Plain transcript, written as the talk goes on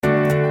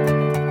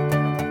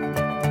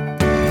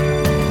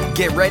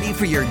Get ready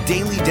for your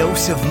daily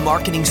dose of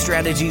marketing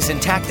strategies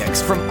and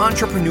tactics from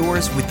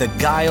entrepreneurs with the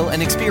guile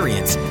and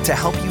experience to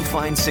help you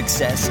find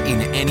success in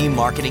any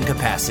marketing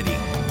capacity.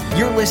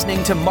 You're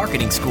listening to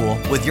Marketing School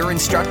with your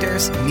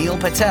instructors, Neil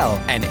Patel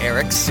and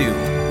Eric Siu.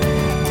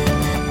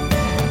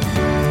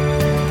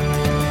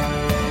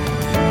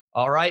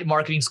 All right,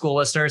 Marketing School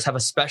listeners, have a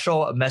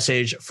special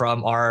message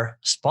from our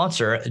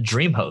sponsor,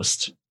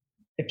 DreamHost.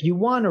 If you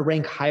want to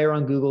rank higher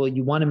on Google,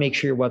 you want to make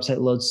sure your website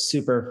loads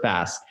super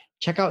fast.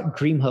 Check out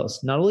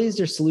DreamHost. Not only is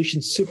their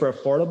solution super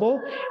affordable,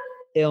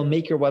 it'll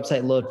make your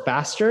website load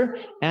faster,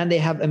 and they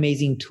have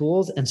amazing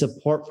tools and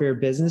support for your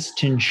business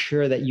to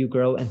ensure that you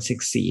grow and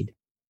succeed.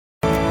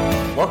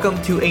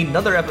 Welcome to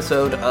another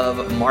episode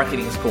of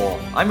Marketing School.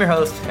 I'm your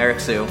host,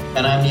 Eric Siu.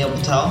 And I'm Neil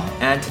Patel.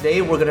 And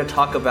today we're going to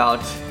talk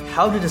about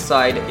how to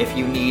decide if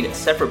you need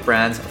separate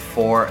brands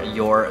for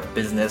your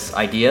business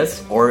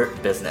ideas or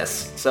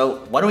business.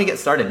 So why don't we get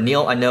started?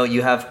 Neil, I know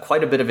you have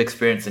quite a bit of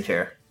experience in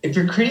here. If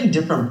you're creating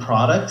different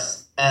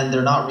products and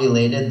they're not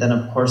related, then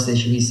of course they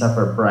should be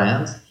separate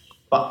brands.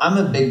 But I'm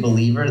a big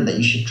believer that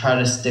you should try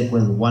to stick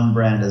with one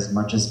brand as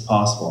much as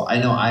possible. I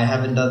know I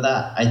haven't done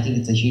that. I think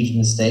it's a huge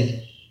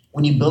mistake.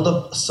 When you build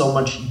up so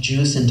much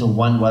juice into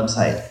one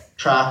website,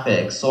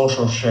 traffic,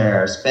 social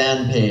shares,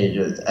 fan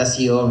pages,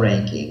 SEO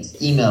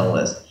rankings, email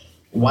lists,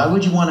 why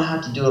would you want to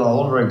have to do it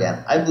all over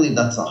again? I believe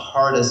that's the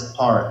hardest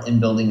part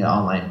in building an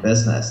online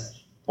business.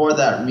 For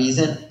that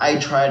reason, I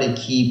try to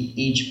keep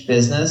each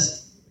business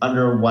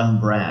under one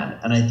brand.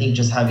 And I think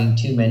just having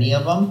too many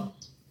of them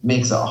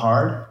makes it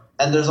hard.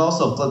 And there's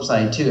also a flip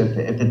side too.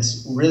 If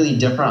it's really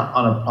different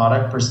on a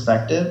product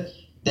perspective,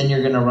 then you're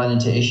going to run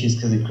into issues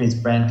because it creates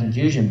brand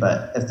confusion.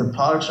 But if the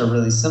products are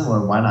really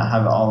similar, why not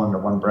have it all under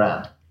one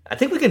brand? I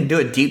think we can do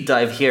a deep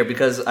dive here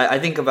because I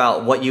think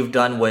about what you've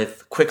done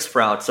with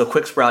QuickSprout. So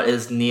QuickSprout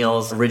is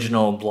Neil's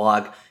original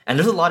blog. And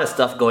there's a lot of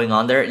stuff going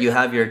on there. You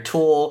have your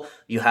tool,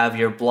 you have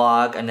your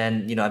blog, and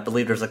then, I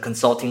believe there's a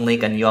consulting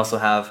link, and you also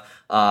have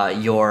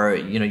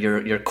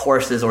your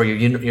courses or your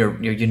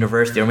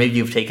university, or maybe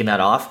you've taken that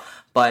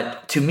off.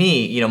 But to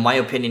me, my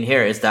opinion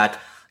here is that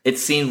it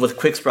seemed with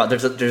QuickSprout,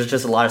 there's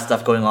just a lot of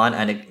stuff going on,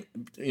 and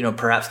it,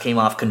 perhaps came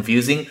off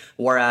confusing.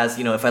 Whereas,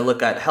 if I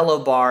look at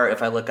HelloBar,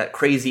 if I look at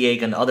Crazy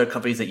Egg and other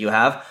companies that you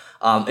have,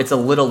 it's a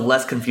little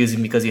less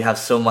confusing because you have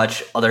so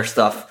much other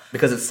stuff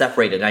because it's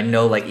separated. I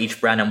know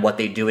each brand and what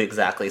they do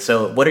exactly.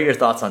 So what are your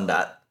thoughts on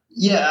that?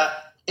 Yeah,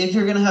 if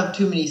you're going to have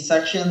too many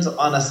sections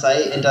on a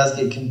site, it does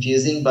get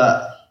confusing.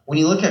 But when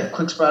you look at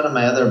QuickSprout and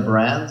my other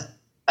brands,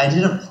 I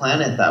didn't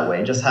plan it that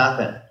way. It just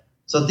happened.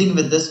 So think of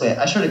it this way.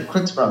 I started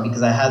QuickSprout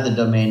because I had the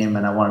domain name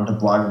and I wanted to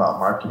blog about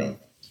marketing.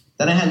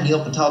 Then I had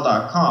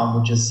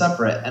neilpatel.com, which is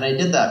separate. And I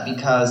did that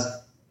because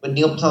with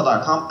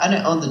neilpatel.com, I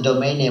didn't own the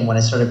domain name when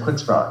I started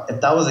QuickSprout.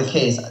 If that was the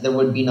case, there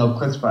would be no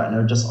QuickSprout and it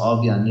would just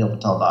all be on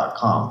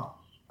neilpatel.com.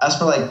 As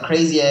for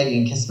Crazy Egg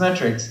and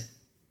Kissmetrics,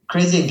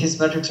 Crazy and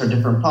Kissmetrics are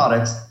different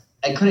products.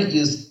 I couldn't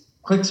use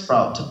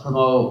QuickSprout to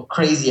promote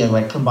Crazy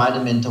Egg, combine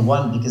them into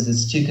one because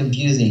it's too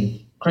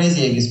confusing.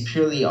 Crazy Egg is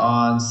purely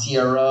on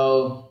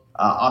CRO,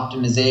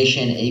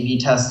 optimization, A/B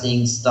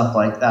testing, stuff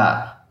like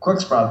that.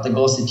 QuickSprout, the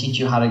goal is to teach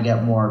you how to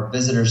get more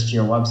visitors to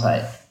your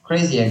website.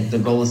 Crazy Egg, the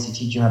goal is to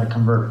teach you how to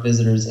convert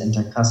visitors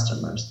into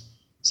customers.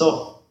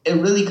 So it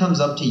really comes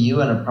up to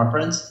you and a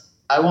preference.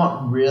 I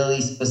want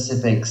really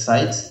specific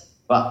sites,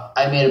 but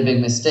I made a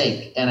big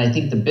mistake. And I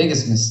think the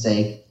biggest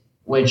mistake,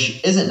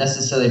 which isn't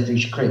necessarily if you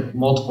should create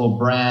multiple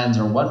brands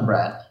or one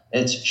brand,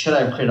 it's should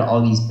I create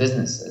all these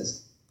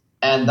businesses?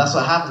 And that's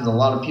what happens. A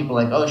lot of people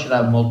should I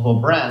have multiple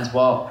brands?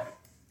 Well,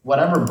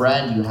 whatever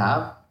brand you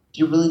have, do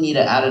you really need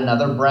to add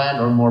another brand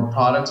or more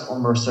products or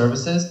more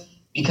services?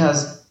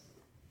 Because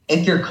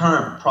if your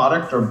current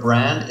product or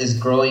brand is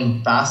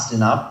growing fast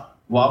enough,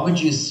 why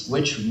would you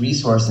switch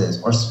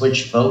resources or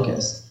switch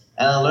focus?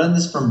 And I learned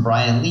this from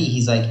Brian Lee.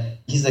 He's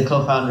the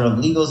co-founder of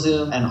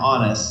LegalZoom and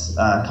Honest,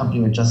 a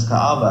company with Jessica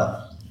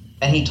Alba.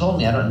 And he told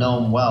me, I don't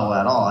know him well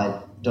at all.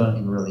 I don't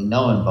even really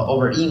know him. But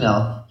over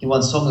email, he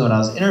once told me when I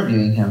was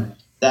interviewing him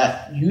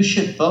that you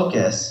should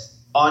focus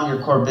on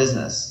your core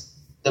business.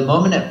 The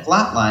moment it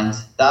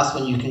flatlines, that's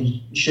when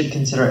you should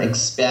consider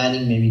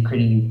expanding, maybe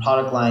creating new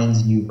product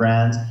lines, new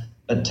brands.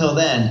 But till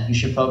then, you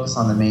should focus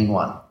on the main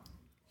one.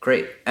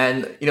 Great.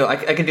 And, I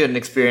can do an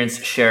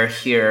experience share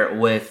here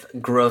with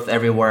Growth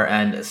Everywhere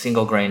and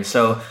Single Grain.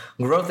 So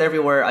Growth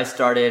Everywhere, I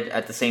started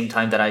at the same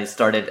time that I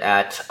started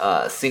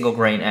at Single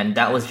Grain. And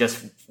that was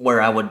just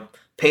where I would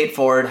pay it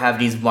forward, have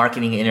these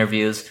marketing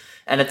interviews.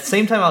 And at the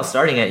same time I was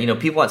starting it,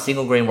 people at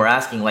Single Grain were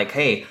asking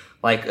hey,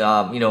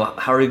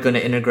 how are you going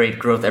to integrate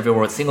Growth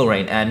Everywhere with Single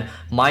Grain? And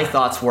my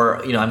thoughts were,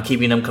 I'm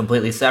keeping them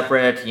completely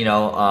separate,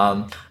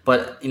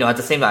 but, at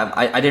the same time,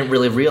 I didn't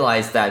really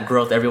realize that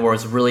Growth Everywhere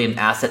is really an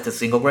asset to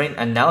Single Grain.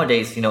 And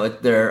nowadays,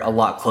 they're a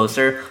lot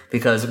closer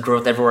because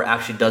Growth Everywhere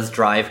actually does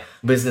drive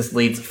business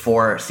leads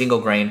for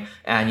Single Grain.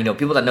 And,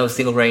 people that know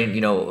Single Grain,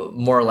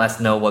 more or less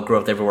know what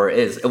Growth Everywhere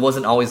is. It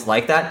wasn't always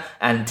like that.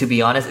 And to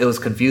be honest, it was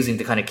confusing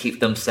to kind of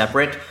keep them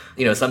separate.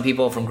 Some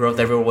people from Growth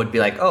Everywhere would be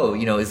like, oh,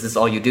 is this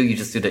all you do? You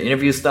just do the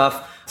interview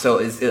stuff. So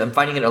I'm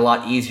finding it a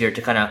lot easier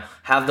to kind of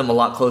have them a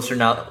lot closer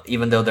now,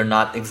 even though they're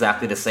not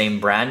exactly the same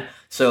brand.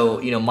 So,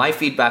 my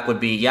feedback would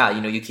be,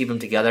 you keep them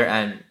together.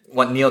 And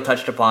what Neil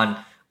touched upon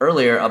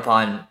earlier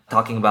upon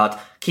talking about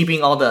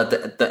keeping all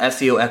the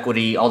SEO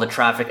equity, all the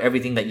traffic,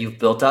 everything that you've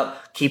built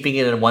up, keeping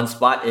it in one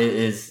spot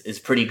is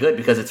pretty good,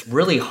 because it's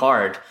really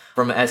hard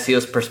from an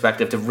SEO's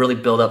perspective to really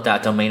build up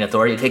that domain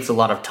authority. It takes a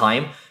lot of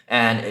time.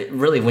 And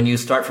really, when you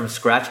start from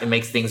scratch, it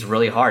makes things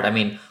really hard. I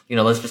mean,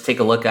 let's just take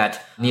a look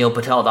at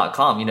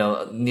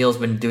neilpatel.com. Neil's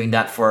been doing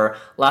that for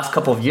last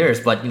couple of years,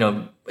 but,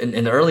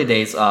 in the early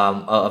days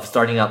of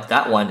starting up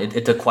that one,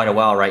 it took quite a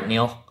while, right,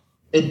 Neil?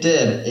 It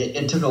did.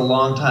 It took a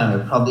long time.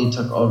 It probably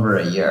took over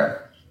a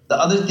year. The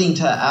other thing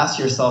to ask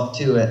yourself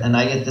too, and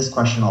I get this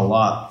question a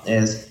lot,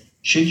 is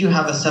should you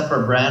have a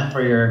separate brand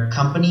for your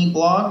company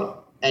blog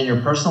and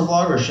your personal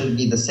blog, or should it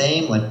be the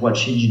same? Like, what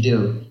should you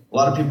do? A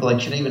lot of people are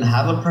like, should I even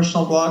have a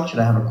personal blog? Should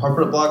I have a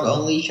corporate blog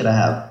only? Should I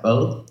have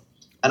both?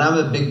 And I'm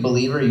a big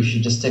believer you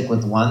should just stick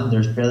with one.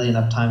 There's barely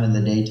enough time in the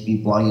day to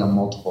be blogging on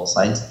multiple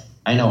sites.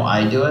 I know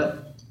I do it,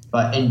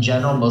 but in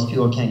general, most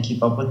people can't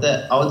keep up with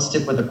it. I would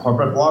stick with a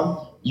corporate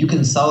blog. You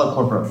can sell a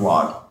corporate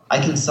blog.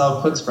 I can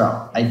sell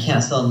QuickSprout. I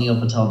can't sell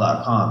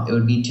neilpatel.com. It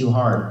would be too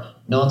hard.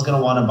 No one's going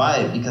to want to buy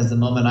it because the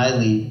moment I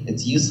leave,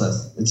 it's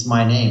useless. It's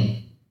my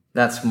name.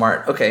 That's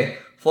smart. Okay.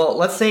 Well,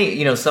 let's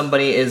say,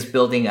 somebody is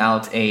building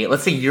out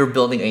let's say you're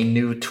building a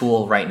new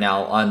tool right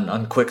now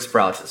on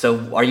QuickSprout.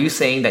 So are you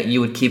saying that you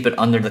would keep it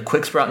under the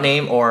QuickSprout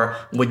name, or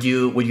would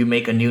you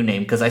make a new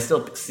name? Because I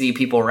still see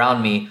people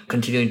around me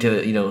continuing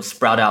to,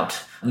 sprout out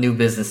new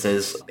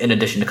businesses in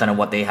addition to kind of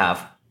what they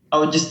have. I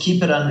would just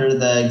keep it under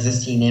the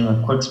existing name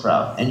of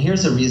QuickSprout. And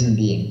here's the reason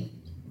being.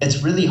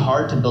 It's really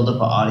hard to build up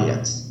an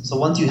audience. So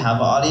once you have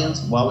an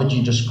audience, why would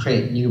you just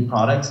create new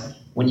products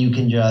when you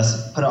can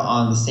just put it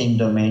on the same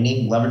domain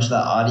name, leverage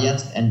that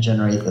audience, and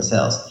generate the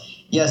sales?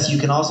 Yes, you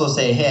can also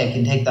say, hey, I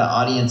can take that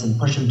audience and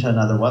push them to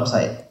another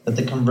website, but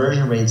the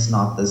conversion rate's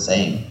not the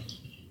same.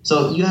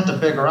 So you have to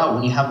figure out,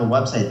 when you have a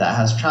website that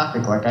has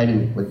traffic like I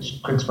do with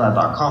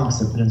quicksprout.com,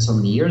 because I put in so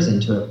many years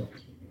into it,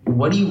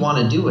 what do you want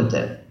to do with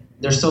it?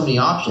 There's so many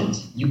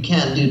options. You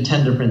can't do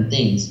 10 different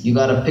things. You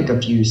got to pick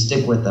a few,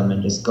 stick with them,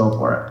 and just go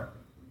for it.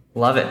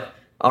 Love it.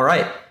 All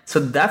right.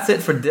 So that's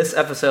it for this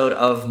episode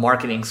of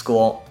Marketing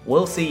School.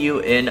 We'll see you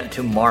in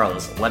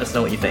tomorrow's. Let us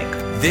know what you think.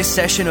 This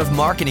session of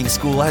Marketing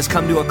School has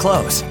come to a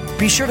close.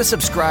 Be sure to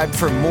subscribe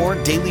for more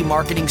daily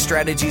marketing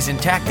strategies and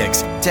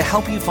tactics to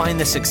help you find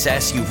the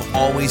success you've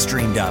always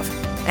dreamed of.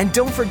 And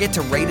don't forget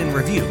to rate and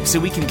review so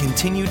we can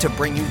continue to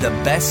bring you the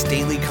best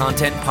daily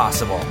content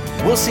possible.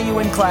 We'll see you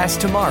in class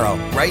tomorrow,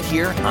 right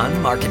here on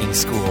Marketing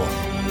School.